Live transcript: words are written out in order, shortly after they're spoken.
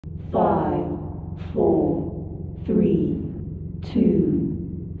4, 3, 2,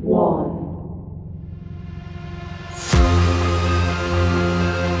 1.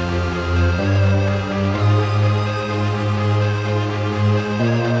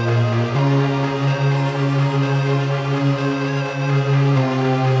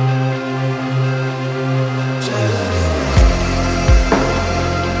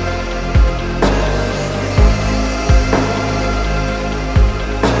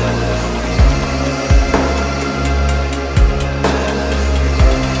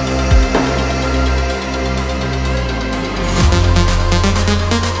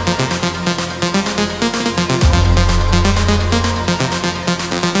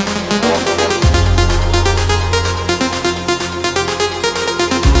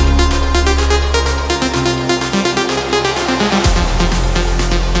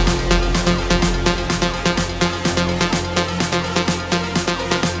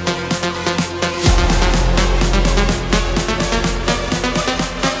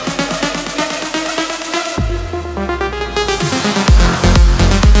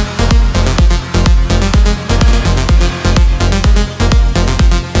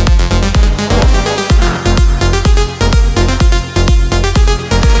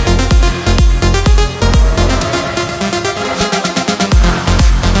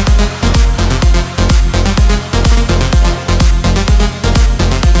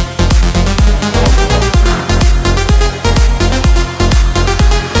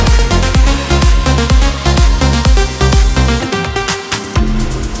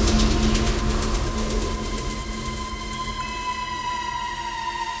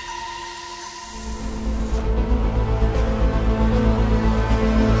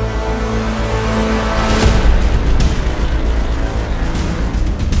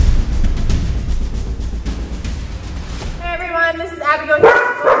 This is Abigail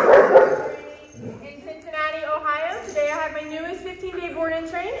here in Cincinnati, Ohio. Today I have my newest 15-day board and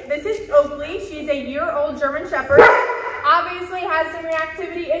train. This is Oakley. She's a year-old German Shepherd. Obviously has some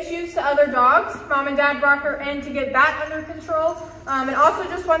reactivity issues to other dogs. Mom and Dad brought her in to get that under control, and also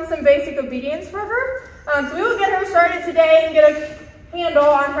just wants some basic obedience for her. So we will get her started today and get a handle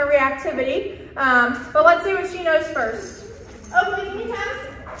on her reactivity. But let's see what she knows first. Oakley, can you come?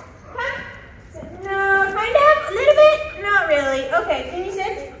 Come. No, kind of, a little bit, not really. Okay, can you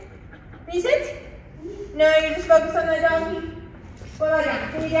sit? Can you sit? No, you're just focused on the doggy. What about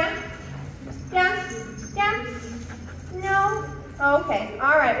down? Can you down? Down? Down? No? Okay,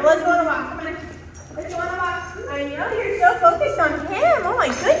 all right, well, let's go on a walk. Come on, let's go on a walk. I know, you're so focused on him. Oh my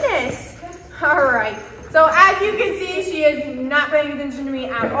goodness. All right, so as you can see, she is not paying attention to me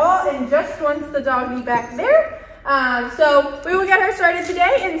at all and just wants the doggy back there. So we will get her started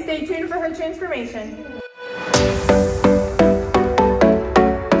today and stay tuned for her transformation.